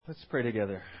Let's pray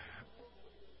together.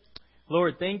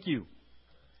 Lord, thank you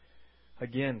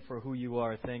again for who you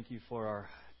are. Thank you for our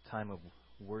time of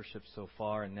worship so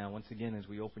far. And now, once again, as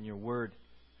we open your word,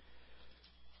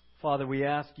 Father, we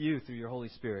ask you through your Holy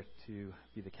Spirit to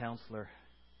be the counselor,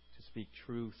 to speak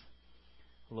truth,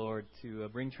 Lord, to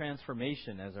bring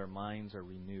transformation as our minds are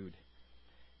renewed.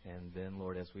 And then,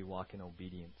 Lord, as we walk in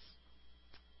obedience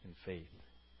and faith.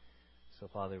 So,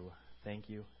 Father, thank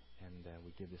you. And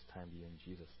we give this time to you in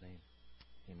Jesus' name.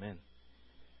 Amen.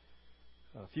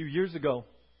 A few years ago,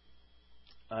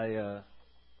 I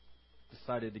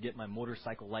decided to get my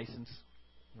motorcycle license,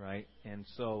 right? And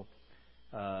so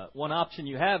one option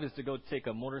you have is to go take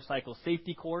a motorcycle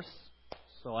safety course.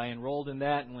 So I enrolled in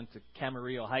that and went to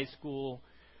Camarillo High School.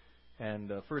 And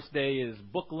the first day is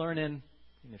book learning.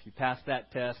 And if you pass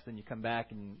that test, then you come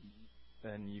back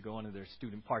and you go into their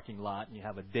student parking lot and you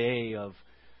have a day of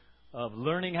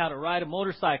learning how to ride a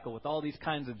motorcycle with all these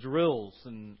kinds of drills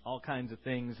and all kinds of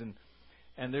things.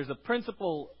 And there's a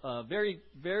principle, very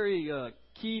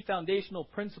key foundational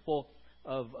principle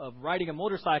of riding a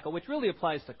motorcycle, which really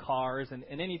applies to cars and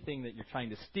anything that you're trying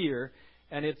to steer.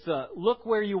 And it's look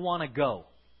where you want to go.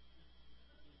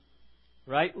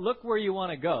 Right? Look where you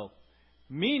want to go.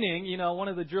 Meaning, one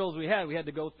of the drills we had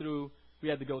to go through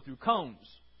cones.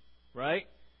 Right?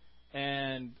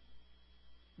 And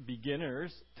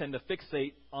beginners tend to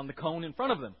fixate on the cone in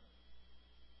front of them.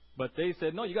 But they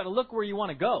said, no, you got to look where you want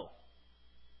to go.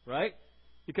 Right?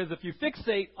 Because if you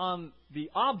fixate on the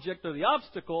object or the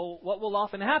obstacle, what will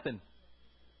often happen?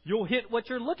 You'll hit what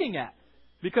you're looking at.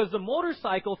 Because the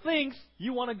motorcycle thinks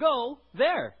you want to go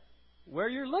there, where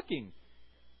you're looking.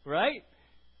 Right?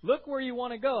 Look where you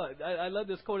want to go. I love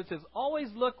this quote. It says, always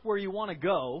look where you want to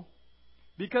go.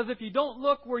 Because if you don't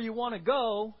look where you want to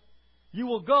go, you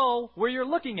will go where you're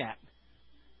looking at.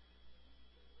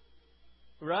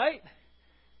 Right?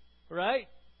 Right?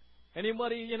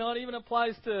 Anybody, it even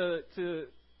applies to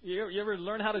you ever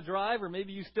learn how to drive, or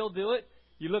maybe you still do it.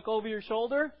 You look over your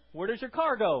shoulder. Where does your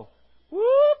car go? Whoop!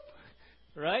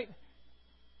 Right?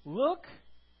 Look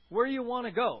where you want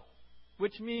to go.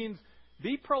 Which means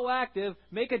be proactive,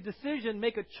 make a decision,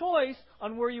 make a choice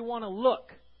on where you want to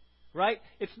look. Right?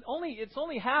 It's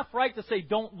only half right to say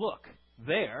don't look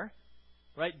there.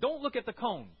 Right? Don't look at the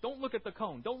cone. Don't look at the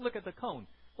cone. Don't look at the cone.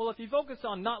 Well, if you focus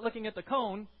on not looking at the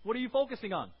cone, what are you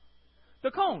focusing on?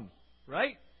 The cone.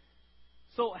 Right?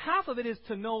 So half of it is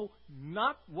to know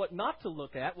what not to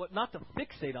look at, what not to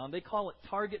fixate on. They call it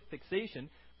target fixation.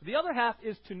 The other half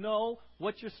is to know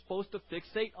what you're supposed to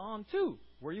fixate on too,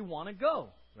 where you want to go.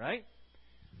 Right?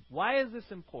 Why is this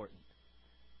important?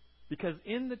 Because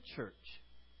in the church,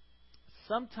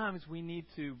 sometimes we need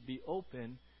to be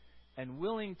open and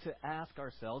willing to ask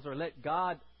ourselves, or let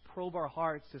God probe our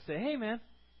hearts to say, hey man,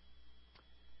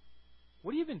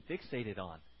 what have you been fixated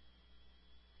on?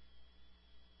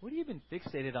 What have you been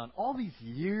fixated on all these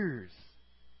years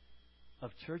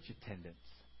of church attendance?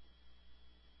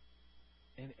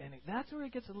 And that's where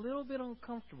it gets a little bit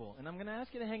uncomfortable. And I'm going to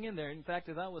ask you to hang in there. In fact,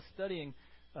 as I was studying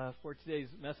for today's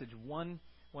message, one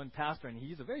pastor, and he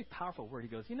used a very powerful word. He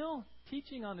goes,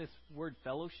 teaching on this word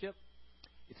fellowship,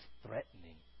 it's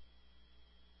threatening.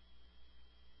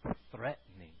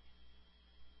 Threatening.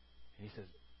 And he says,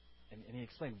 and he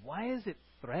explained, why is it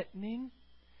threatening?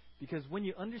 Because when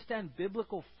you understand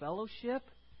biblical fellowship,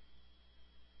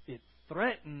 it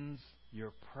threatens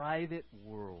your private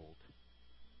world.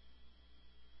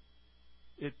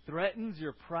 It threatens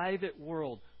your private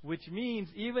world, which means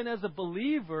even as a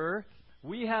believer,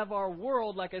 we have our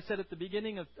world, like I said at the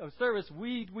beginning of service,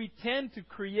 we tend to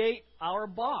create our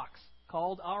box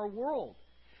called our world.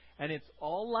 And it's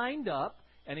all lined up,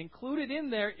 and included in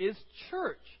there is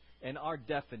church. And our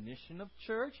definition of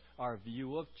church, our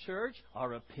view of church,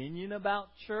 our opinion about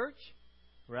church,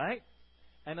 right?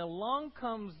 And along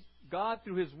comes God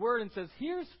through His Word and says,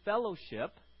 here's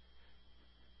fellowship.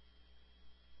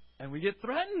 And we get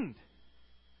threatened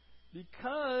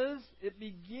because it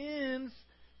begins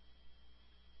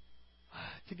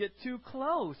to get too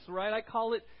close, right? I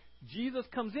call it Jesus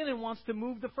comes in and wants to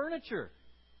move the furniture.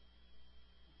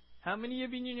 How many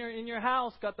of you in your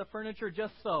house got the furniture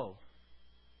just so?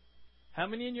 How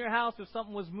many in your house, if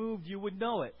something was moved, you would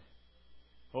know it?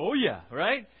 Oh yeah,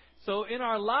 right? So in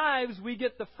our lives, we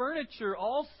get the furniture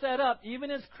all set up, even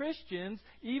as Christians,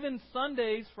 even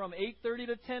Sundays from 8:30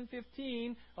 to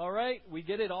 10:15. All right, we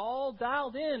get it all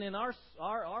dialed in, and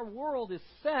our world is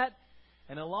set.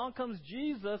 And along comes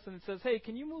Jesus, and it says, "Hey,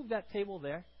 can you move that table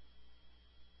there?"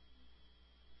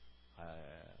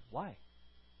 Why?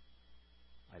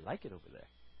 I like it over there.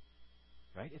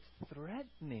 Right? It's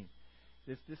threatening.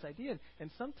 This idea. And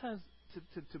sometimes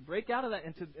to break out of that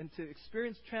and to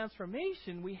experience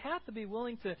transformation, we have to be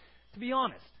willing to be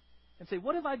honest and say,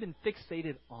 what have I been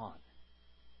fixated on?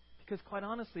 Because quite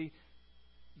honestly,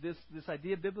 this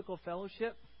idea of biblical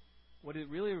fellowship, what it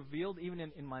really revealed, even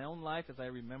in my own life, as I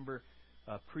remember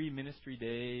pre-ministry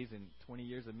days and 20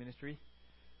 years of ministry,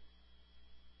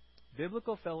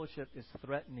 biblical fellowship is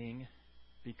threatening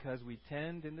because we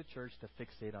tend in the church to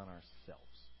fixate on ourselves.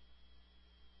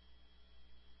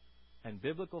 And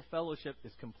biblical fellowship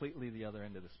is completely the other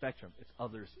end of the spectrum. It's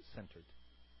others-centered.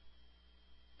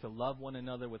 To love one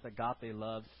another with agape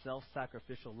love,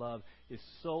 self-sacrificial love, is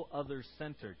so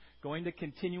others-centered. Going to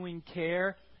continuing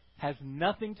care has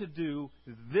nothing to do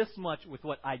this much with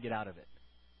what I get out of it.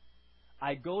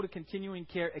 I go to continuing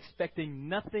care expecting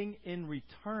nothing in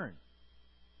return.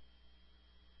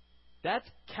 That's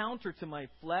counter to my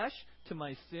flesh, to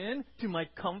my sin, to my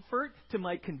comfort, to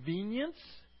my convenience.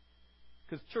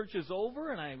 Because church is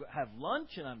over and I have lunch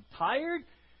and I'm tired.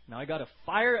 Now I got to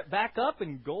fire it back up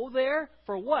and go there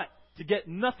for what? To get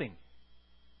nothing.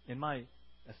 You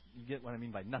get what I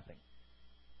mean by nothing,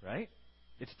 right?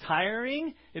 It's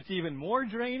tiring. It's even more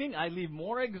draining. I leave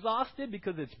more exhausted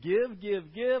because it's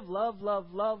give, love,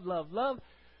 love, love, love, love.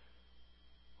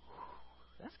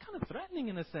 That's kind of threatening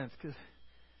in a sense because,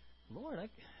 Lord,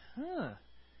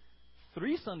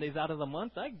 3 Sundays out of the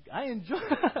month, I enjoy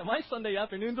my Sunday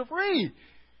afternoons are free.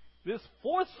 This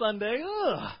 4th Sunday,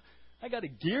 I got to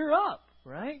gear up,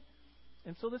 right?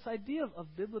 And so this idea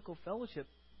of biblical fellowship,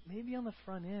 maybe on the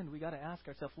front end, we got to ask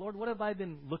ourselves, Lord, what have I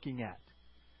been looking at?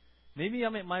 Maybe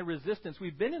I'm at my resistance.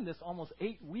 We've been in this almost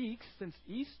 8 weeks since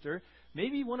Easter.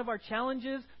 Maybe one of our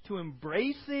challenges to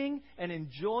embracing and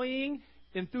enjoying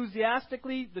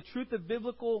enthusiastically the truth of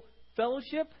biblical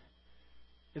fellowship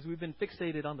is we've been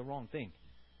fixated on the wrong thing.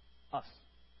 Us.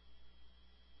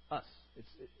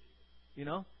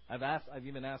 I've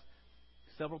even asked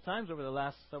several times over the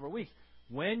last several weeks,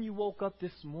 when you woke up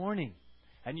this morning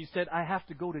and you said, I have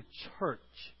to go to church.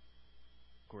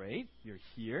 Great, you're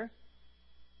here.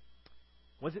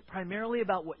 Was it primarily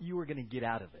about what you were going to get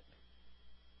out of it?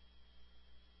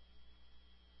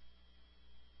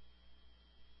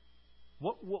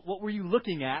 What were you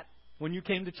looking at when you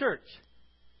came to church?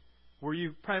 Were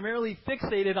you primarily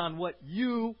fixated on what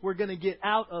you were going to get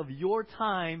out of your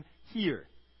time here?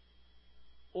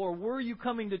 Or were you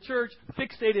coming to church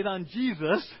fixated on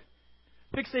Jesus,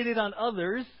 fixated on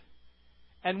others,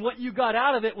 and what you got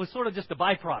out of it was sort of just a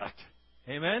byproduct?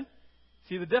 Amen?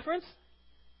 See the difference?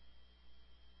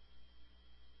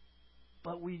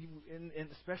 But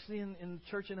especially in the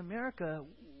church in America,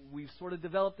 we've sort of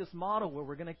developed this model where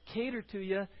we're going to cater to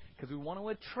you because we want to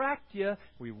attract you,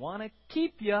 we want to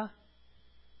keep you.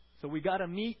 So we got to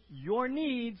meet your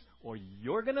needs or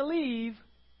you're going to leave.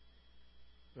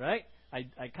 Right?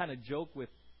 I kind of joke with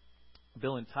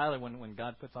Bill and Tyler when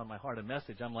God puts on my heart a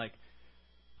message. I'm like,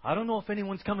 I don't know if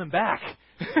anyone's coming back.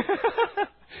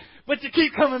 But you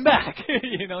keep coming back.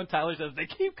 And Tyler says, they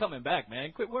keep coming back,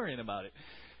 man. Quit worrying about it.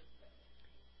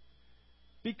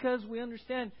 Because we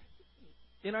understand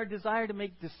in our desire to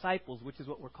make disciples, which is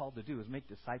what we're called to do, is make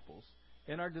disciples.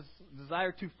 In our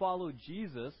desire to follow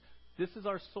Jesus, this is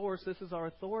our source, this is our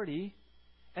authority,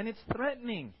 and it's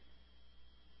threatening.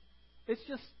 It's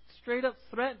just straight up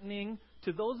threatening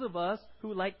to those of us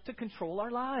who like to control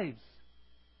our lives.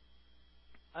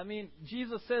 I mean,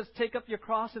 Jesus says, take up your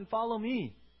cross and follow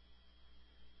me.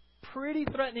 Pretty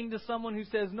threatening to someone who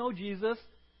says, no, Jesus,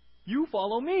 you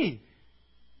follow me.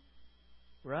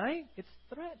 Right? It's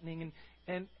threatening.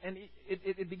 And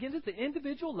it begins at the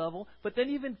individual level, but then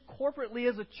even corporately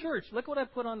as a church. Look what I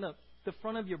put on the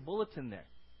front of your bulletin there.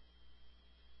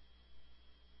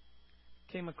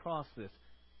 Came across this.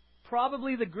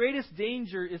 Probably the greatest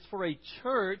danger is for a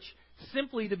church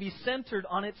simply to be centered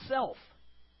on itself.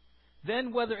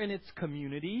 Then whether in its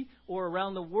community or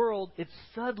around the world, it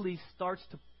suddenly starts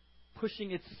to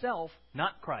pushing itself,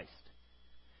 not Christ.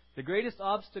 The greatest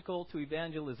obstacle to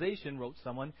evangelization, wrote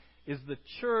someone, is the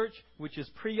church which is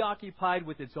preoccupied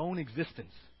with its own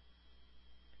existence.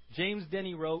 James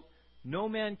Denny wrote, no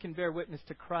man can bear witness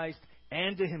to Christ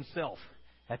and to himself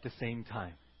at the same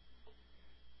time.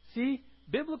 See,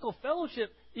 biblical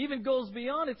fellowship even goes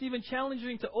beyond. It's even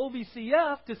challenging to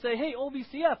OVCF to say, hey,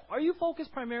 OVCF, are you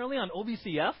focused primarily on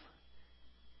OVCF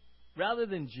rather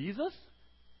than Jesus?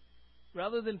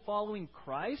 Rather than following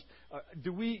Christ?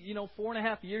 Do we,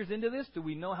 4.5 years into this, do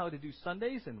we know how to do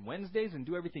Sundays and Wednesdays and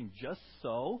do everything just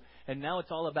so? And now it's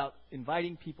all about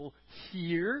inviting people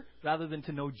here rather than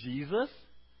to know Jesus?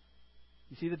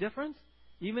 You see the difference?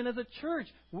 Even as a church,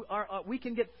 we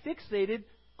can get fixated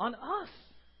on us.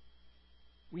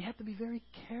 We have to be very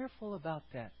careful about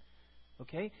that.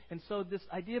 Okay? And so this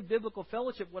idea of biblical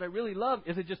fellowship, what I really love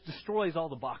is it just destroys all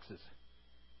the boxes.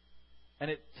 And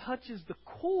it touches the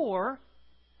core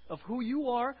of who you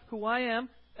are, who I am,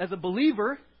 as a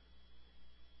believer,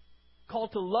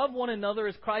 called to love one another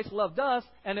as Christ loved us.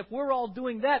 And if we're all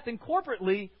doing that, then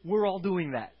corporately, we're all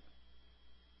doing that.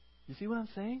 You see what I'm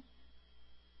saying?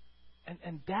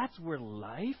 And that's where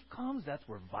life comes. That's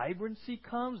where vibrancy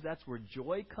comes. That's where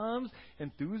joy comes.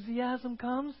 Enthusiasm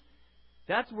comes.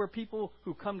 That's where people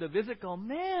who come to visit go,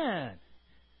 man,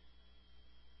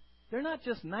 they're not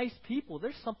just nice people.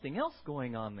 There's something else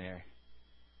going on there.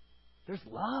 There's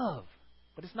love.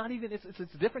 But it's not even, it's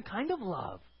a different kind of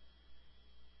love.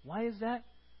 Why is that?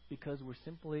 Because we're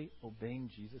simply obeying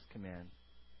Jesus' command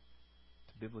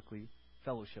to biblically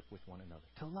fellowship with one another,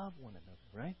 to love one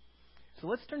another, right? So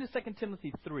let's turn to 2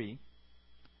 Timothy 3.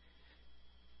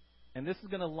 And this is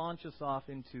going to launch us off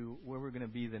into where we're going to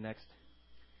be the next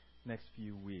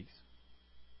few weeks.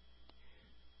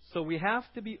 So we have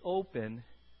to be open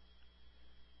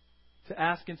to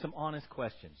asking some honest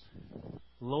questions.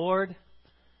 Lord,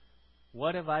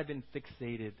 what have I been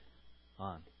fixated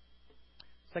on?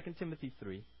 2 Timothy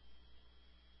 3:16.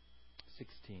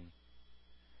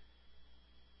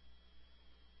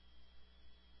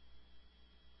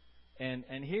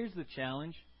 And here's the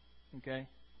challenge, okay?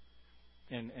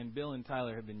 And Bill and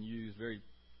Tyler have been used very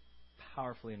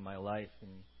powerfully in my life and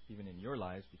even in your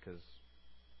lives because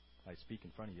I speak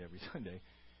in front of you every Sunday.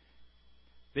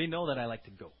 They know that I like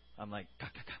to go. I'm like,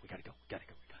 we gotta go.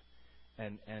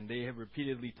 And they have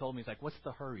repeatedly told me, it's like, what's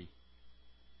the hurry?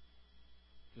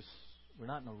 Just, we're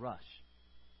not in a rush.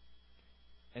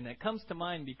 And that comes to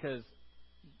mind because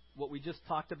what we just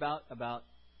talked about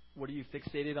what are you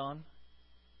fixated on?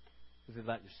 Is it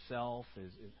about yourself?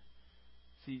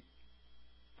 See,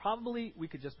 probably we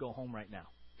could just go home right now.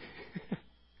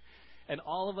 And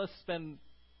all of us spend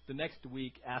the next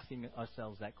week asking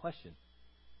ourselves that question.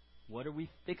 What are we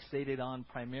fixated on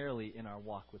primarily in our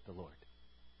walk with the Lord?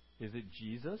 Is it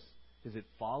Jesus? Is it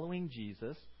following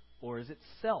Jesus? Or is it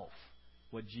self?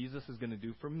 What Jesus is going to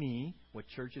do for me, what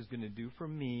church is going to do for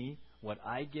me, what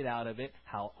I get out of it,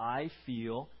 how I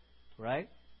feel, right?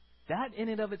 That in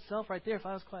and of itself right there, if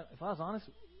I was honest,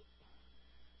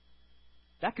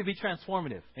 that could be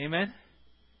transformative. Amen?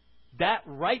 That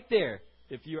right there,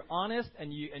 if you're honest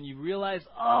and you realize,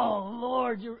 oh,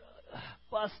 Lord, you're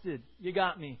busted. You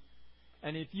got me.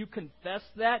 And if you confess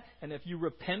that, and if you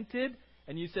repented,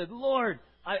 and you said, Lord,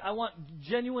 I want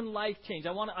genuine life change.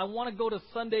 I want to go to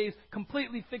Sundays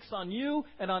completely fixed on you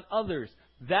and on others.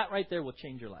 That right there will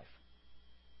change your life.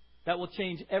 That will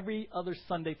change every other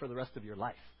Sunday for the rest of your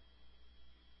life.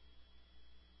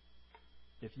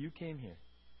 If you came here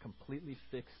completely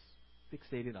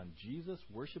fixated on Jesus,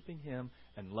 worshiping Him,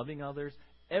 and loving others,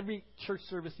 every church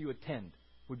service you attend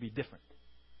would be different.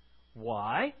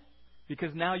 Why?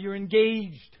 Because now you're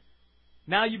engaged.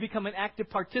 Now you become an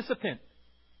active participant.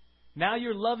 Now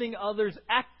you're loving others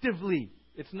actively.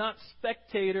 It's not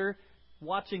spectator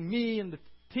watching me and the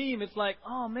team. It's like,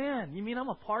 oh man, you mean I'm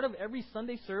a part of every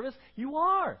Sunday service? You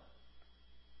are.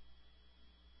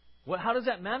 How does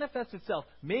that manifest itself?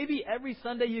 Maybe every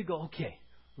Sunday you go, okay,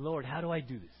 Lord, how do I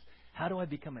do this? How do I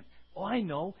become it? Oh, I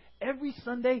know. Every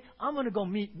Sunday I'm going to go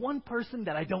meet one person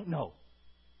that I don't know.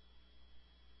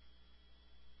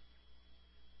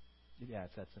 Yeah,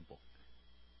 it's that simple.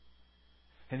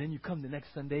 And then you come the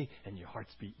next Sunday and your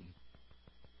heart's beating.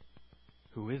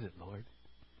 Who is it, Lord?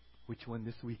 Which one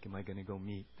this week am I going to go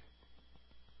meet?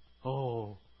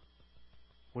 Oh,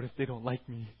 what if they don't like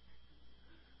me?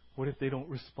 What if they don't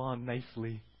respond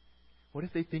nicely? What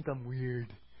if they think I'm weird?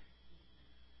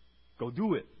 Go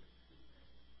do it.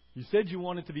 You said you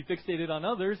wanted to be fixated on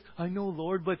others. I know,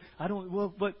 Lord, but I don't.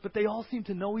 Well, but they all seem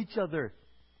to know each other.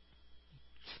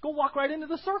 Just go walk right into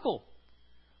the circle.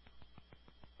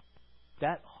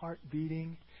 That heart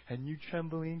beating and you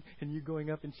trembling and you going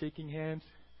up and shaking hands,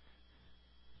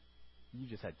 you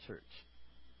just had church.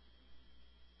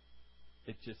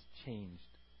 It just changed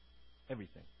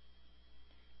everything.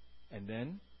 And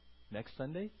then, next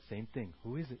Sunday, same thing.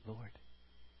 Who is it, Lord?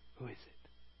 Who is it?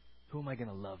 Who am I going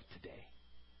to love today?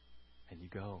 And you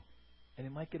go. And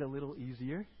it might get a little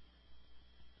easier.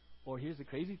 Or here's the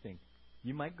crazy thing.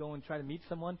 You might go and try to meet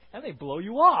someone and they blow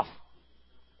you off.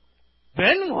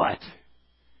 Then what?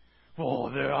 Oh,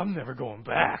 I'm never going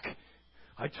back.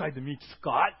 I tried to meet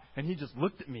Scott and he just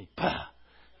looked at me.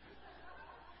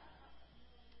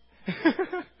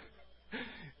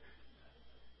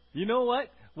 You know what?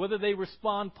 Whether they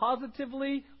respond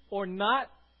positively or not,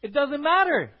 it doesn't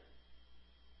matter.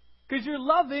 Because you're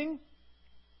loving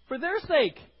for their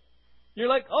sake. You're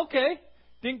like, okay,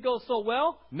 Didn't go so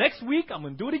well. Next week, I'm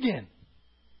going to do it again.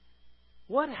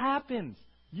 What happens?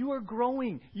 You are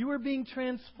growing. You are being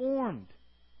transformed.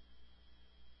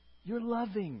 You're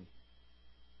loving.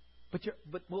 But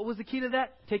what was the key to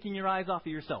that? Taking your eyes off of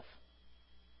yourself.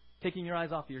 Taking your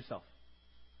eyes off of yourself.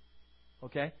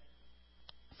 Okay?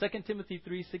 2 Timothy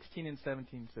 3:16 and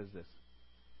 17 says this.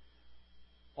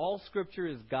 All Scripture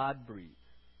is God-breathed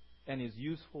and is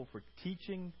useful for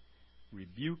teaching,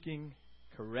 rebuking,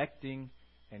 correcting,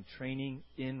 and training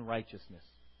in righteousness,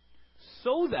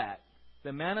 so that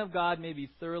the man of God may be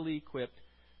thoroughly equipped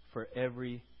for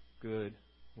every good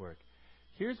work.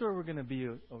 Here's where we're going to be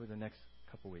over the next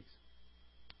couple weeks.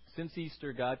 Since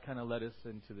Easter, God kind of led us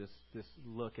into this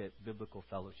look at biblical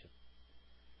fellowship.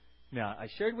 Now, I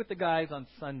shared with the guys on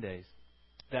Sundays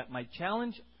that my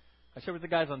challenge, I shared with the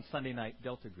guys on Sunday night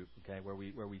Delta Group, okay, where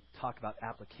we talk about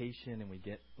application and we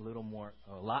get a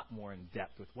lot more in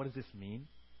depth with what does this mean.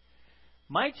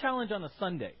 My challenge on a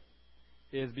Sunday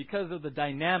is, because of the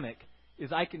dynamic,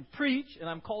 is I can preach, and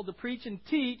I'm called to preach and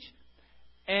teach,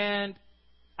 and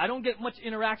I don't get much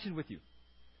interaction with you.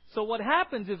 So what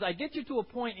happens is I get you to a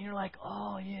point and you're like,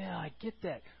 oh yeah, I get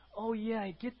that. Oh yeah,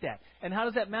 I get that. And how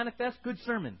does that manifest? Good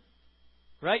sermon.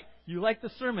 Right? You like the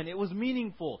sermon. It was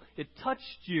meaningful. It touched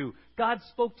you. God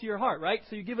spoke to your heart, right?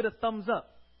 So you give it a thumbs up.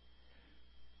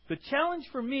 The challenge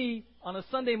for me on a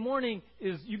Sunday morning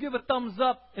is you give a thumbs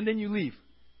up and then you leave.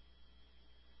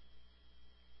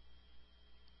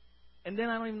 And then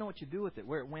I don't even know what you do with it,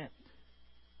 where it went.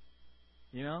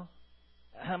 You know?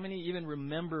 How many even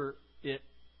remember it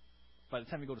by the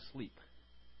time you go to sleep?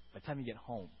 By the time you get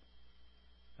home?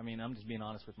 I mean, I'm just being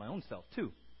honest with my own self,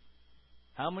 too.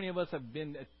 How many of us have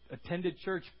attended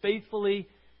church faithfully,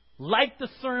 liked the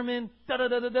sermon, by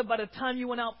the time you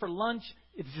went out for lunch,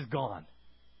 it's just gone?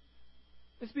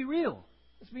 Let's be real.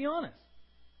 Let's be honest.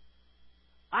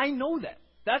 I know that.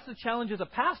 That's the challenge as a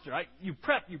pastor. You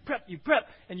prep,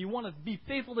 and you want to be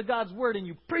faithful to God's Word, and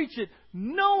you preach it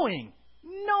knowing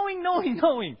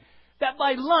that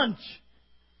by lunch,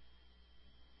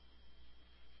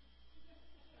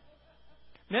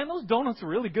 man, those donuts were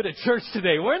really good at church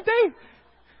today, weren't they?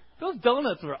 Those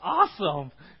donuts were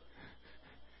awesome.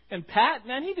 And Pat,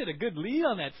 man, he did a good lead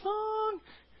on that song.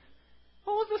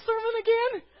 What was the sermon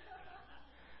again?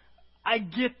 I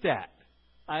get that.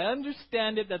 I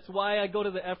understand it. That's why I go to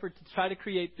the effort to try to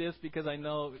create this, because I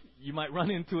know you might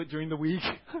run into it during the week.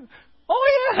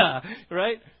 Oh, yeah.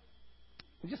 Right?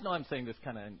 I just know I'm saying this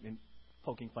kind of in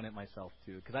poking fun at myself,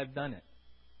 too, because I've done it.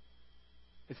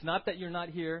 It's not that you're not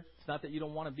here. It's not that you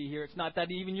don't want to be here. It's not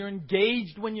that even you're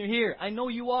engaged when you're here. I know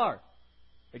you are.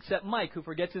 Except Mike, who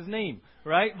forgets his name,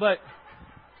 right? But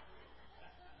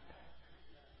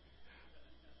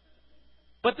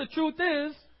the truth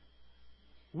is,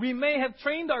 we may have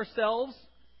trained ourselves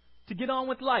to get on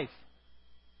with life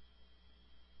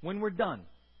when we're done.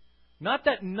 Not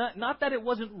that it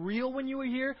wasn't real when you were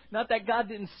here. Not that God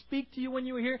didn't speak to you when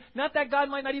you were here. Not that God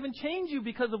might not even change you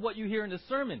because of what you hear in the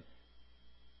sermon.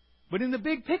 But in the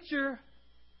big picture,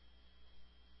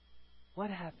 what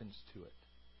happens to it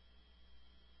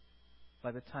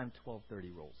by the time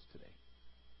 12:30 rolls today?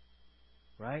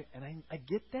 Right? And I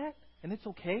get that, and it's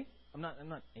okay. I'm not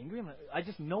angry. I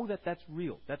just know that that's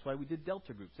real. That's why we did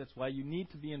Delta groups. That's why you need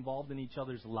to be involved in each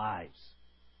other's lives.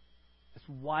 That's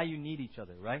why you need each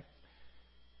other, right?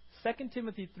 2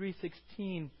 Timothy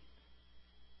 3:16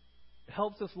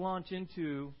 helps us launch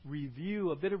into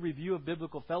a bit of review of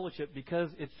biblical fellowship, because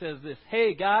it says this: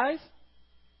 hey guys,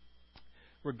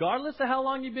 regardless of how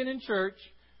long you've been in church,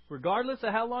 regardless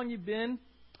of how long you've been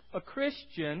a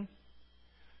Christian,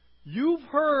 you've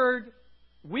heard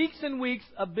weeks and weeks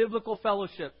of biblical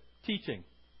fellowship teaching.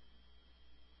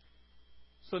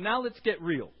 So now let's get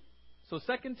real. So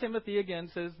 2 Timothy again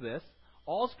says this: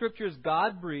 all Scripture is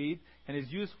God-breathed and is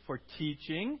used for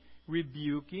teaching,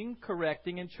 rebuking,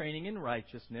 correcting, and training in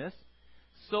righteousness,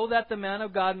 so that the man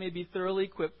of God may be thoroughly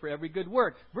equipped for every good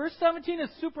work. Verse 17 is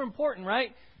super important,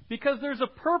 right? Because there's a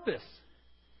purpose.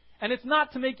 And it's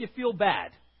not to make you feel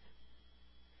bad.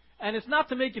 And it's not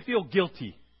to make you feel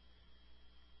guilty.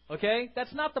 Okay?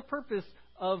 That's not the purpose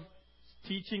of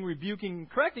teaching, rebuking, and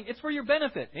correcting. It's for your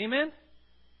benefit. Amen?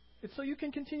 It's so you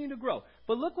can continue to grow.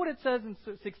 But look what it says in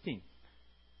 16.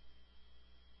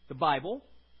 The Bible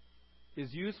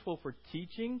is useful for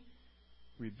teaching,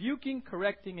 rebuking,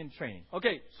 correcting, and training.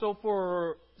 Okay, so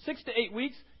for 6 to 8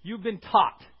 weeks, you've been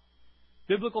taught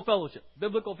biblical fellowship.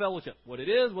 Biblical fellowship. What it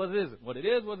is, what it isn't. What it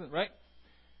is, what it isn't, right?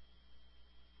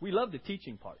 We love the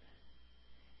teaching part.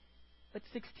 But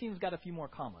 16's got a few more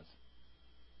commas.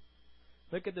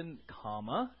 Look at the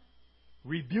comma.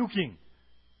 Rebuking.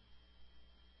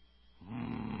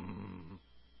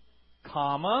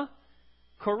 comma,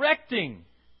 correcting,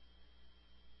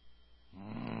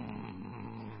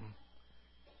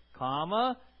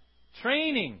 comma,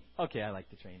 training. Okay, I like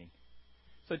the training.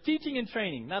 So teaching and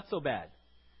training, not so bad.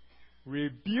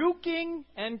 Rebuking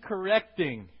and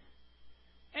correcting.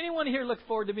 Anyone here look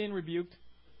forward to being rebuked?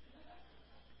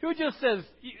 Who just says,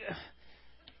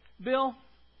 Bill,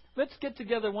 let's get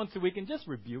together once a week and just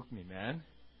rebuke me, man.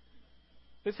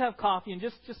 Let's have coffee and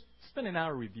just spend an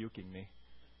hour rebuking me.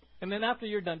 And then after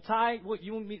you're done, Ty,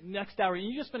 you meet next hour and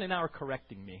you just spend an hour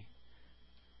correcting me.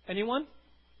 Anyone?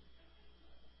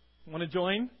 Want to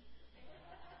join?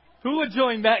 Who would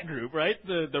join that group, right?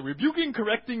 The rebuking,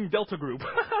 correcting Delta group.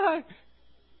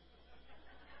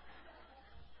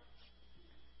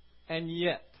 And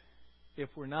yet, if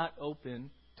we're not open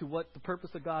to what the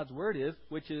purpose of God's Word is,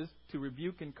 which is to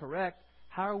rebuke and correct,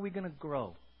 how are we going to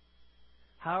grow?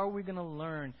 How are we going to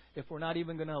learn if we're not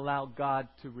even going to allow God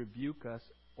to rebuke us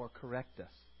or correct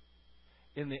us?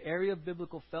 In the area of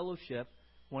biblical fellowship,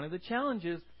 one of the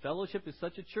challenges, fellowship is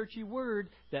such a churchy word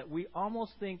that we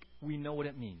almost think we know what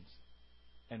it means.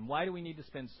 And why do we need to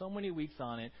spend so many weeks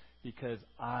on it? Because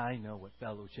I know what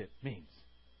fellowship means.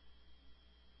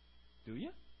 Do you?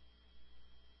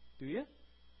 Do you?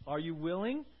 Are you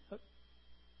willing?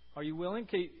 Are you willing?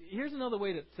 Okay, here's another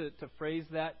way to phrase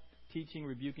that. Teaching,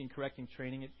 rebuking, correcting,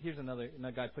 training. Here's another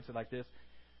guy puts it like this.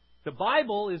 The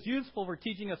Bible is useful for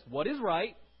teaching us what is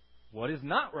right, what is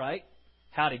not right,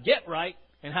 how to get right,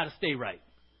 and how to stay right.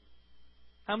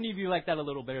 How many of you like that a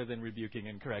little better than rebuking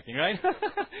and correcting, right?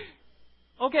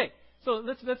 Okay, so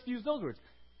let's use those words.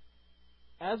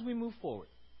 As we move forward,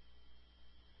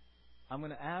 I'm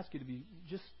going to ask you to be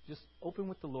just open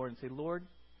with the Lord and say, Lord,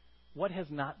 what has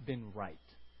not been right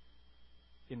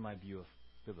in my view of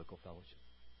biblical fellowship?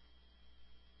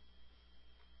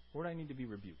 Where do I need to be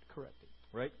rebuked? Corrected,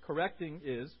 right? Correcting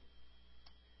is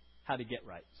how to get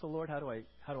right. So, Lord, how do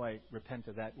I repent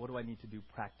of that? What do I need to do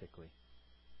practically?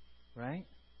 Right?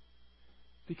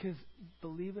 Because,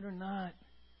 believe it or not,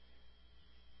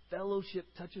 fellowship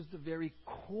touches the very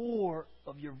core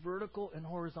of your vertical and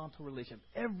horizontal relationship.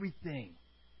 Everything.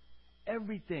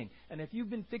 Everything. And if you've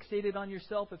been fixated on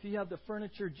yourself, if you have the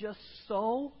furniture just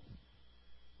so,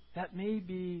 that may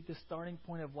be the starting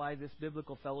point of why this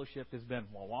biblical fellowship has been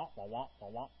wah-wah, wah-wah,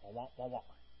 wah-wah, wah-wah, wah-wah.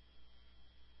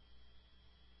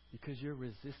 Because you're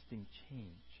resisting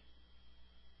change.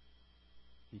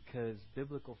 Because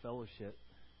biblical fellowship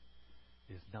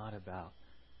is not about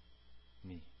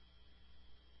me.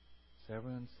 So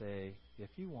everyone say, if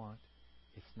you want,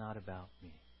 it's not about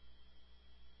me.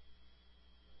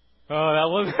 Oh, that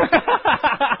was...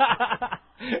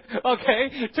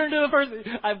 Okay, turn to the person.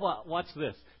 Watch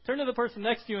this. Turn to the person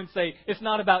next to you and say, it's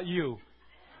not about you.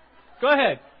 Go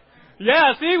ahead.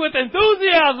 Yeah, see, with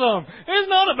enthusiasm. It's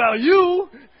not about you.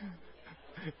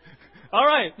 All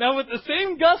right, now with the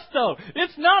same gusto.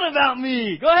 It's not about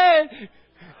me. Go ahead.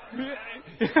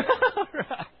 All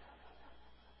right.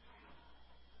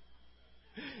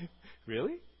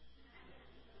 Really?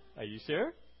 Are you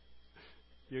sure?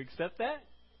 You accept that?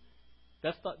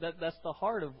 That's the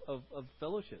heart of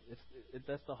fellowship.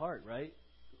 That's the heart, right?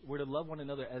 We're to love one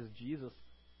another as Jesus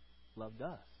loved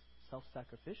us,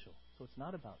 self-sacrificial. So it's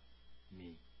not about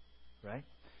me, right?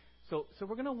 So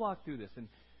we're going to walk through this and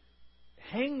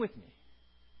hang with me,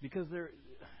 because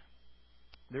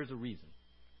there's a reason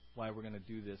why we're going to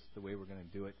do this the way we're going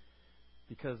to do it,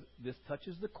 because this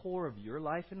touches the core of your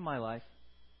life and my life,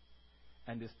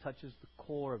 and this touches the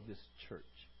core of this church,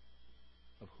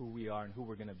 of who we are and who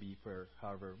we're going to be for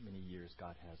however many years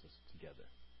God has us together.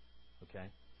 Okay?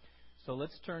 So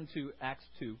let's turn to Acts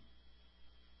 2.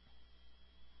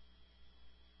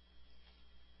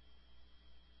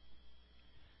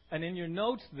 And in your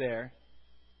notes there,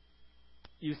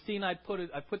 you've seen I put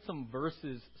some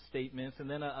verses statements, and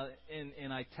then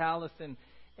in italics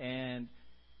and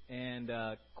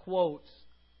quotes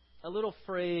a little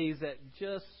phrase that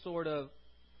just sort of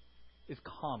is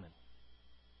common.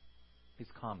 Is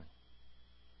common.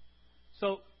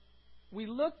 So we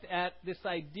looked at this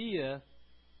idea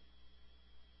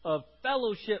of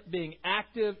fellowship being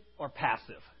active or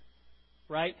passive,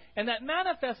 right? And that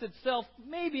manifests itself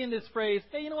maybe in this phrase,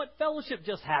 hey, you know what? Fellowship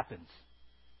just happens.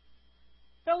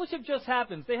 Fellowship just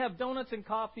happens. They have donuts and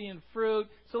coffee and fruit,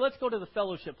 so let's go to the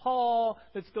fellowship hall,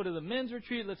 let's go to the men's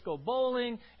retreat, let's go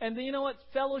bowling, and then you know what?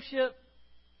 Fellowship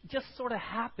just sort of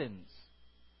happens.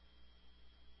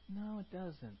 No, it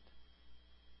doesn't.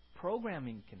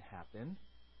 Programming can happen,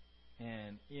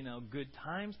 and good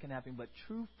times can happen, but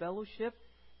true fellowship,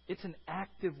 it's an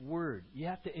active word. You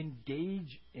have to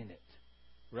engage in it,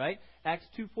 right? Acts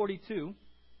 2:42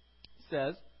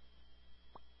 says,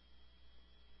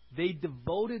 They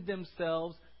devoted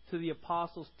themselves to the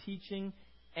apostles' teaching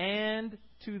and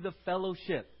to the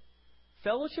fellowship.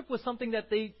 Fellowship was something that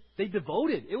they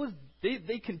devoted.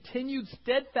 They continued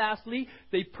steadfastly.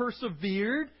 They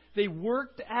persevered. They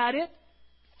worked at it.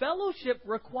 Fellowship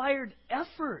required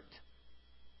effort.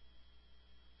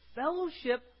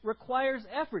 Fellowship requires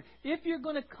effort. If you're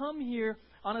going to come here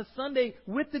on a Sunday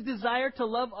with the desire to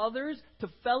love others, to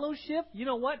fellowship, you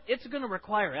know what? It's going to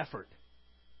require effort.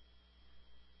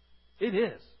 It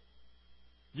is.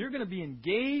 You're going to be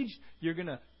engaged. You're going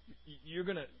to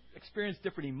experience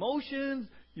different emotions.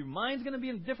 Your mind's going to be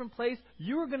in a different place.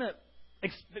 You're going to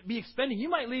be expending. You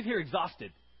might leave here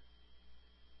exhausted.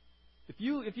 If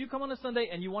you come on a Sunday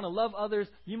and you want to love others,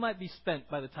 you might be spent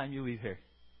by the time you leave here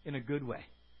in a good way.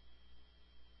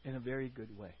 In a very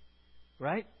good way.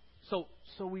 Right? So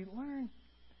we learn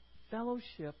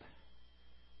fellowship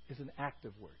is an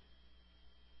active word.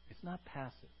 It's not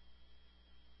passive.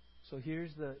 So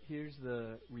here's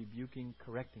the rebuking,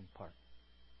 correcting part.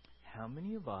 How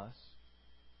many of us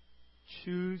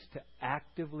choose to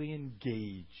actively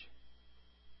engage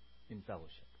in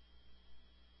fellowship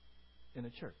in a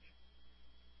church?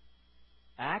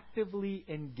 Actively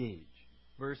engage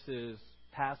versus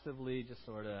passively just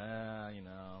sort of,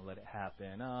 let it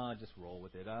happen. Just roll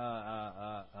with it.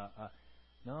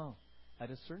 No.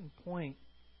 At a certain point,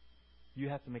 you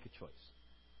have to make a choice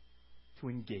to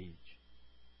engage.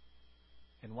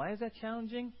 And why is that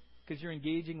challenging? Because you're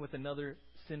engaging with another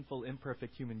sinful,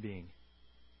 imperfect human being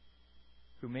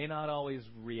who may not always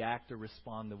react or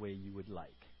respond the way you would like.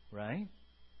 Right?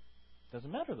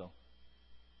 Doesn't matter, though.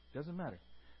 Doesn't matter.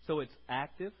 So it's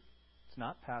active. It's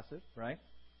not passive, right?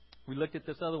 We looked at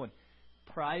this other one.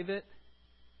 Private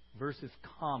versus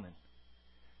common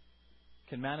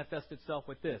can manifest itself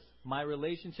with this. My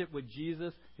relationship with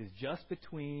Jesus is just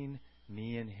between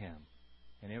me and Him.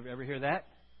 And ever hear that?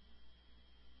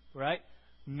 Right?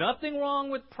 Nothing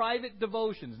wrong with private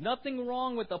devotions. Nothing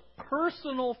wrong with a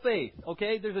personal faith.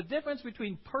 Okay? There's a difference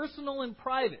between personal and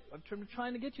private. I'm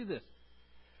trying to get you this.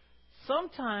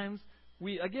 Sometimes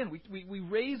we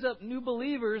raise up new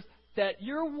believers that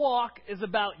your walk is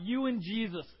about you and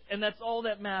Jesus, and that's all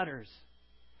that matters.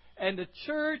 And the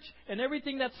church and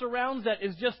everything that surrounds that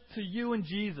is just to you and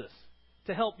Jesus,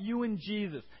 to help you and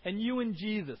Jesus, and you and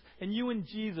Jesus, and you and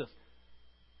Jesus.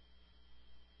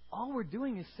 All we're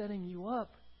doing is setting you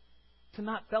up to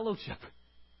not fellowship,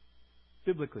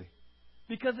 biblically.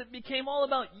 Because it became all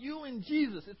about you and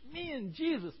Jesus. It's me and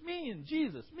Jesus, me and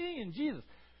Jesus, me and Jesus.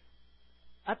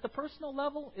 At the personal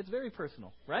level, it's very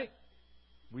personal, right?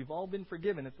 We've all been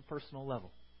forgiven at the personal level,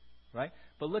 right?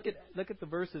 But look at the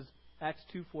verses, Acts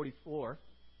 2:44.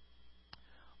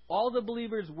 All the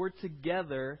believers were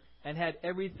together and had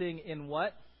everything in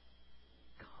what?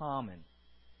 Common.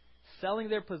 Selling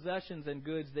their possessions and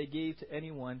goods they gave to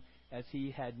anyone as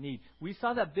he had need. We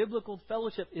saw that biblical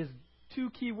fellowship is two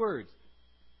key words.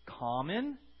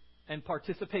 Common and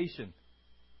participation.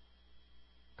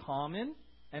 Common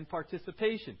and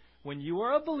participation. When you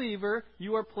are a believer,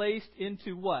 you are placed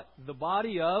into what? The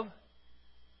body of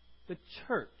the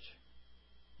church.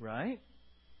 Right?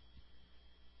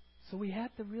 So we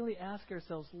have to really ask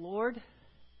ourselves, Lord,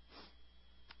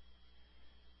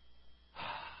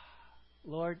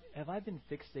 have I been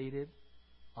fixated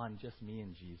on just me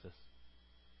and Jesus?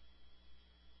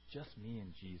 Just me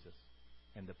and Jesus.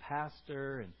 And the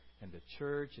pastor and the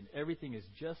church and everything is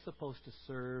just supposed to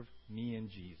serve me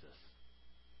and Jesus.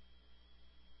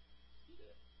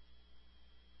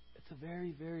 It's a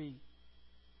very, very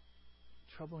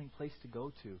troubling place to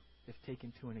go to if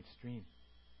taken to an extreme.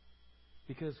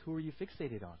 Because who are you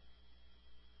fixated on?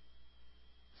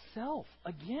 Self,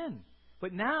 again.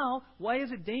 But now, why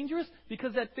is it dangerous?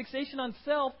 Because that fixation on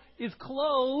self is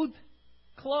clothed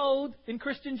in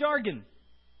Christian jargon.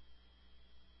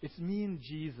 It's me and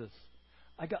Jesus.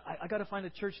 I got to find a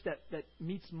church that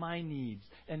meets my needs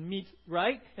and meets,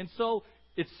 right? And so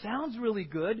it sounds really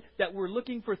good that we're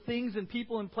looking for things and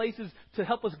people and places to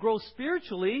help us grow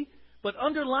spiritually, but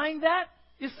underlying that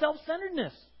is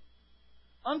self-centeredness.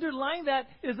 Underlying that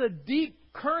is a deep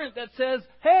current that says,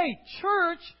 hey,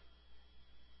 church,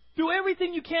 do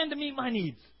everything you can to meet my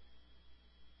needs.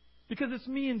 Because it's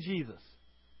me and Jesus.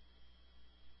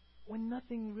 When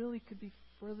nothing really could be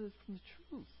further from the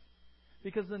truth.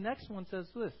 Because the next one says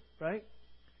this, right?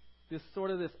 This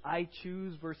I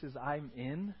choose versus I'm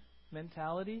in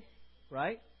mentality,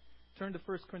 right? Turn to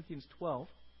 1 Corinthians 12.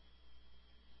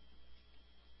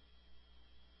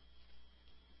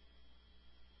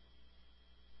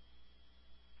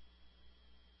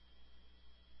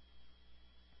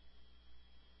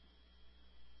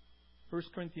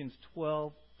 First Corinthians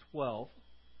 12:12.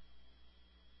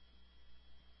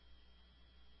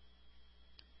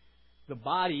 The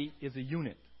body is a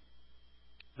unit.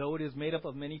 Though it is made up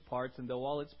of many parts, and though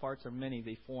all its parts are many,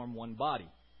 they form one body.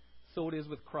 So it is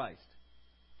with Christ.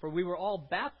 For we were all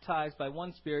baptized by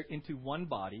one Spirit into one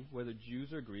body, whether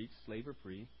Jews or Greeks, slave or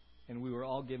free, and we were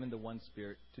all given to one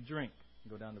Spirit to drink.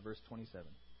 Go down to verse 27.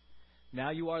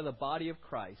 Now you are the body of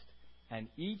Christ, and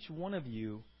each one of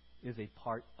you is a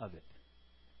part of it.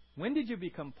 When did you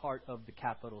become part of the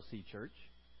capital C church?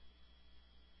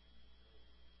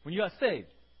 When you got saved.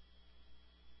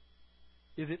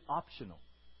 Is it optional?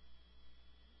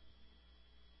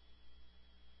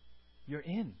 You're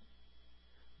in.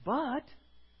 But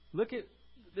look at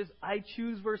this I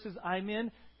choose versus I'm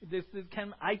in. This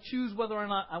I choose whether or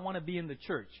not I want to be in the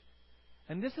church.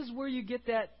 And this is where you get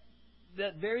that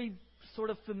very sort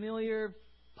of familiar,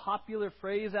 popular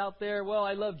phrase out there. Well,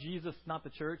 I love Jesus, not the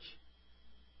church.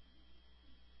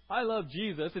 I love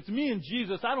Jesus. It's me and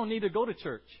Jesus. I don't need to go to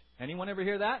church. Anyone ever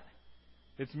hear that?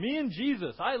 It's me and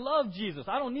Jesus. I love Jesus.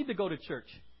 I don't need to go to church.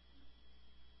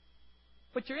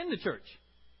 But you're in the church.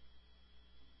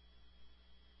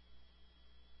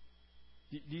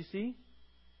 Do you see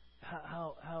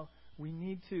how we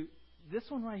need to... This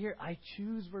one right here, I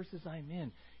choose versus I'm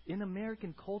in. In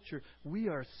American culture, we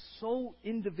are so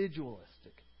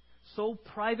individualistic, so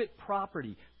private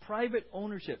property, private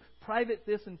ownership, private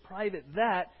this and private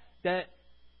that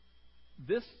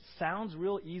this sounds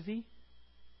real easy,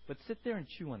 but sit there and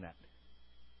chew on that.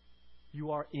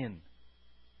 You are in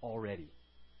already.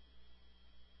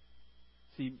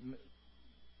 See,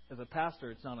 as a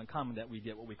pastor, it's not uncommon that we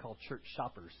get what we call church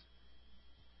shoppers.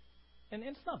 And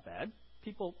it's not bad.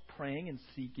 People praying and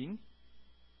seeking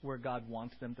where God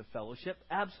wants them to fellowship.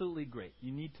 Absolutely great.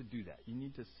 You need to do that. You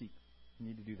need to seek. You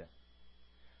need to do that.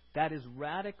 That is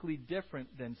radically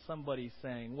different than somebody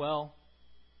saying, well,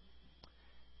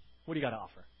 what do you got to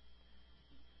offer?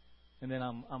 And then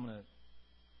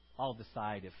I'll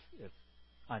decide if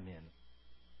I'm in.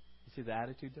 You see the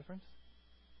attitude difference?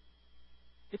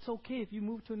 It's okay if you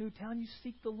move to a new town, you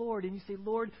seek the Lord and you say,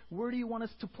 Lord, where do you want us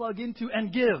to plug into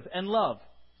and give and love?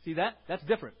 See that? That's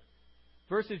different.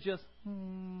 Versus just,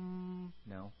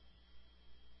 no.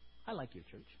 I like your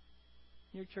church.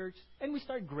 Your church. And we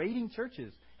start grading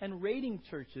churches and rating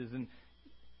churches and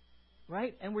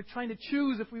right? And we're trying to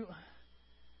choose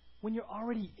when you're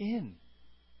already in.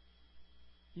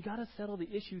 You got to settle the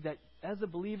issue that as a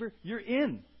believer, you're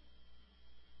in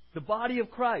the body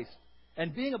of Christ.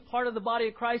 And being a part of the body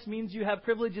of Christ means you have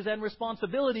privileges and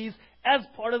responsibilities as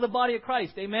part of the body of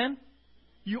Christ. Amen?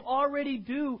 You already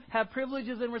do have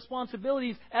privileges and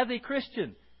responsibilities as a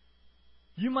Christian.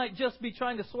 You might just be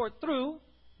trying to sort through,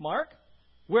 Mark,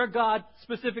 where God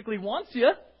specifically wants you.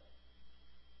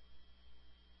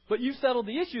 But you've settled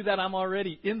the issue that I'm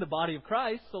already in the body of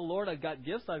Christ. So, Lord, I've got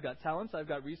gifts, I've got talents, I've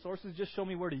got resources. Just show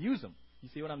me where to use them. You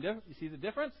see what I'm doing? You see the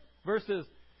difference? Versus,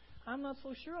 I'm not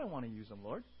so sure I want to use them,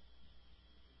 Lord.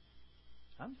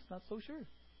 I'm just not so sure.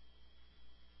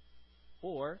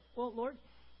 Or, well, Lord,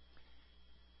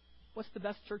 what's the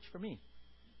best church for me?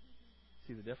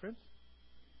 See the difference?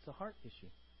 It's a heart issue.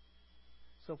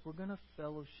 So if we're going to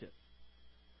fellowship,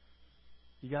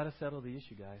 you got to settle the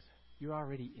issue, guys. You're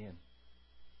already in.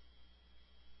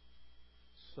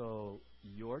 So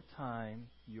your time,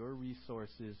 your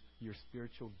resources, your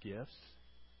spiritual gifts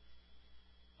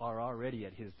are already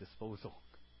at His disposal.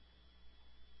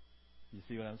 You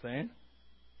see what I'm saying?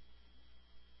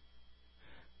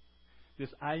 This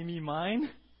I, me, mine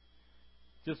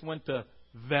just went to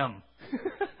them.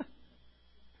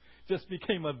 Just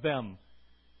became a them.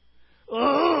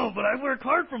 Oh, but I work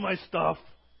hard for my stuff.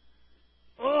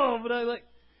 Oh, but I like...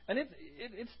 And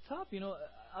it's tough,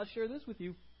 I'll share this with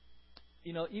you.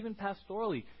 Even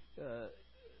pastorally,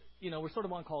 we're sort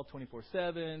of on call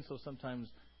 24/7, so sometimes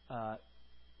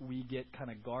we get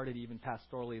kind of guarded even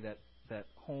pastorally that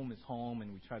home is home,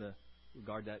 and we try to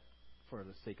regard that for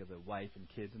the sake of the wife and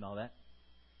kids and all that.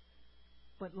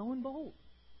 But lo and behold,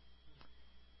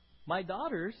 my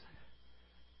daughters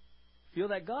feel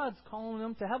that God's calling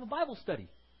them to have a Bible study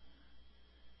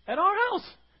at our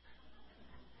house.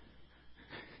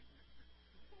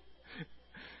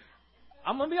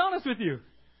 I'm going to be honest with you.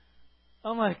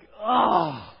 I'm like,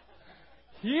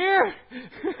 here?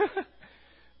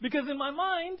 Because in my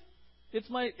mind, it's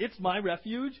my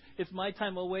refuge. It's my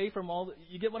time away from all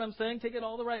you get what I'm saying? Take it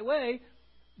all the right way.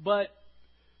 But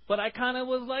I kind of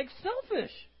was like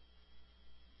selfish.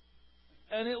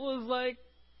 And it was like,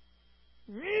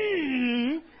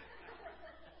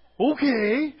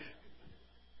 okay.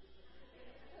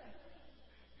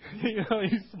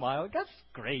 You smile. That's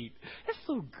great. That's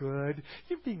so good.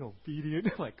 You're being obedient.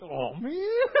 I'm like, oh, man.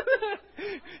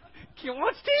 Can't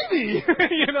watch TV.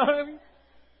 You know what I mean?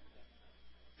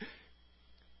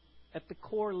 at the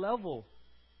core level.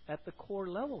 At the core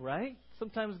level, right?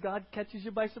 Sometimes God catches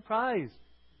you by surprise.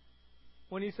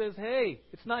 When He says, hey,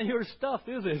 it's not your stuff,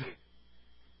 is it?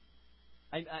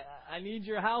 I need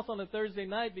your house on a Thursday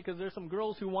night because there's some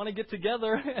girls who want to get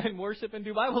together and worship and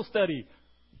do Bible study.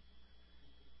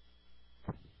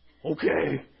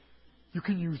 Okay, you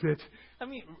can use it. I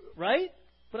mean, right?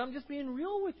 But I'm just being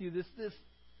real with you. This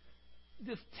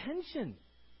tension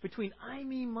between I,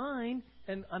 me, mine,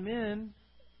 and I'm in,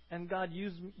 and God,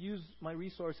 use my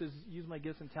resources, use my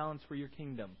gifts and talents for your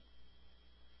kingdom.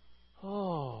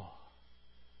 Oh.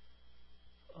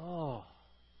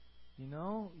 You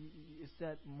know, it's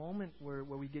that moment where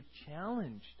we get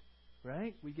challenged,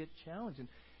 right? We get challenged.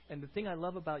 And the thing I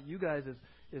love about you guys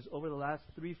is over the last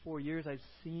 3-4 years, I've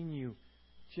seen you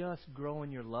just grow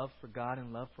in your love for God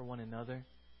and love for one another.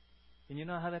 And you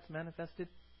know how that's manifested?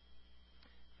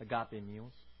 Agape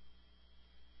meals.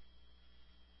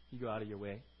 You go out of your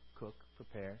way, cook,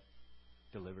 prepare,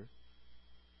 deliver.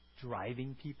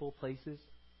 Driving people places.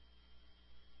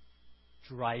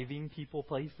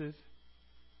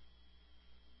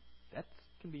 That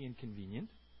can be inconvenient.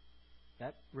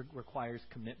 That requires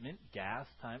commitment, gas,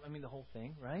 time. I mean, the whole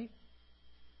thing, right?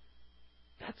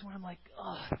 That's where I'm like,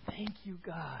 oh, thank you,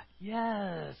 God.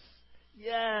 Yes.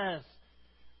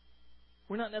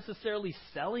 We're not necessarily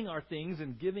selling our things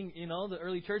and giving, the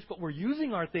early church, but we're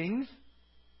using our things,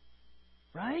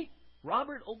 right?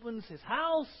 Robert opens his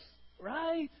house,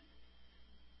 right?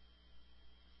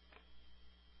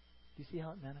 Do you see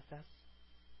how it manifests?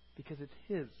 Because it's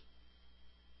His.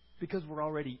 Because we're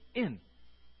already in.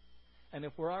 And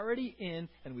if we're already in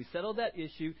and we settle that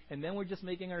issue and then we're just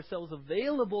making ourselves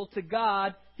available to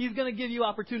God, He's going to give you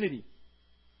opportunity.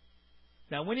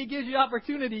 Now, when He gives you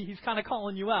opportunity, He's kind of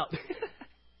calling you out.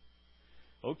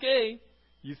 Okay,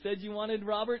 you said you wanted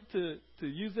Robert to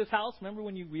use this house. Remember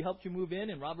when we helped you move in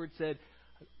and Robert said,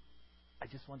 I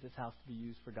just want this house to be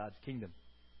used for God's kingdom.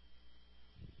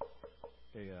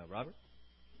 Hey, Robert,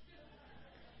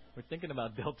 we're thinking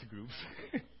about Delta groups.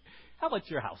 How about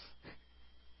your house?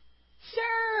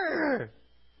 Sure!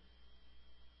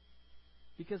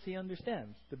 Because He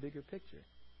understands the bigger picture.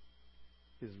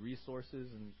 His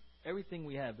resources and everything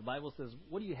we have. The Bible says,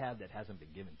 what do you have that hasn't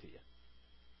been given to you?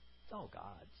 It's all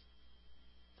God's.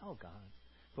 It's all God's.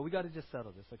 But we got to just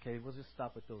settle this, okay? We'll just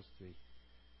stop with those three.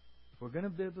 If we're going to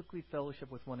biblically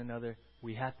fellowship with one another,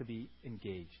 we have to be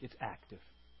engaged. It's active.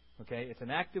 Okay? It's an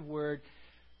active word.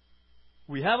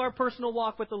 We have our personal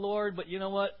walk with the Lord, but you know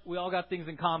what? We all got things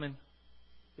in common.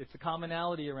 It's a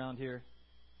commonality around here.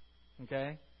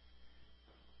 Okay?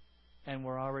 And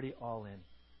we're already all in.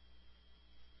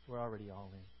 We're already all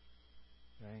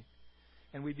in. Right?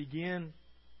 And we began,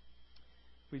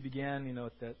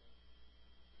 at that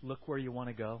look where you want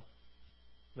to go.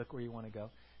 Look where you want to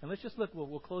go. And let's just look,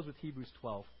 we'll close with Hebrews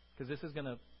 12, because this is going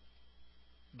to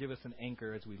give us an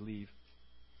anchor as we leave.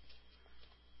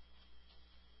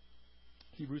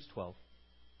 Hebrews 12.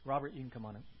 Robert, you can come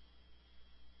on up.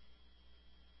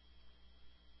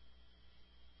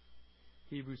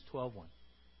 Hebrews 12:1.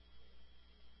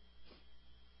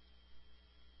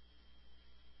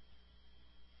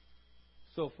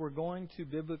 So if we're going to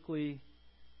biblically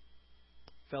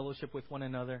fellowship with one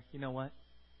another, you know what?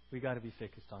 We got to be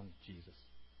focused on Jesus.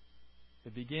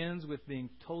 It begins with being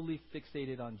totally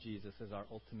fixated on Jesus as our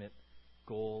ultimate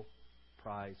goal,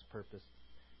 prize, purpose.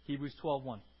 Hebrews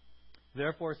 12:1.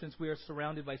 Therefore, since we are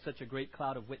surrounded by such a great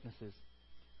cloud of witnesses,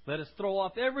 let us throw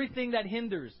off everything that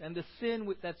hinders and the sin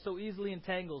that so easily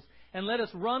entangles, and let us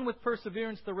run with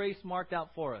perseverance the race marked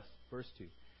out for us. Verse 2.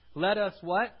 Let us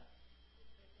what?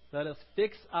 Let us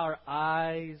fix our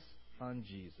eyes on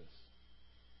Jesus,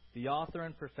 the author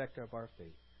and perfecter of our faith,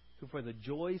 who for the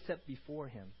joy set before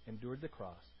Him endured the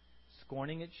cross,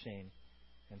 scorning its shame,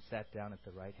 and sat down at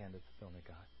the right hand of the throne of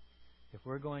God. If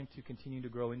we're going to continue to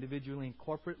grow individually and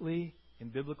corporately in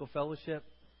biblical fellowship,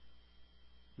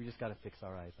 we just got to fix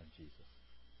our eyes on Jesus.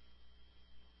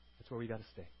 That's where we got to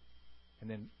stay. And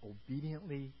then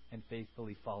obediently and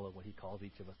faithfully follow what He calls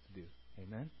each of us to do.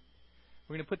 Amen?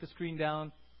 We're going to put the screen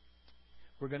down.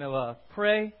 We're going to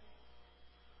pray.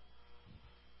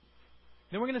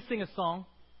 Then we're going to sing a song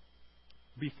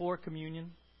before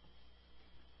communion.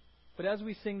 But as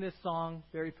we sing this song,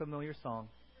 very familiar song,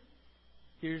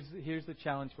 here's the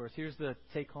challenge for us. Here's the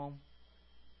take home.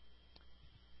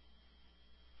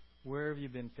 Where have you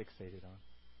been fixated on?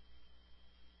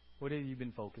 What have you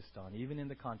been focused on, even in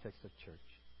the context of church?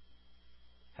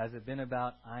 Has it been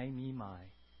about I, me, my?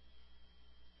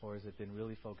 Or has it been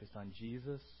really focused on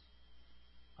Jesus?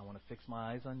 I want to fix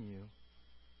my eyes on you.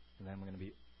 And then I'm going to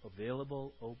be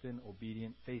available, open,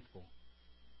 obedient, faithful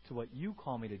to what you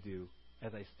call me to do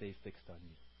as I stay fixed on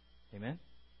you. Amen?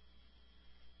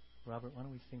 Robert, why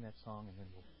don't we sing that song and then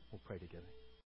we'll pray together.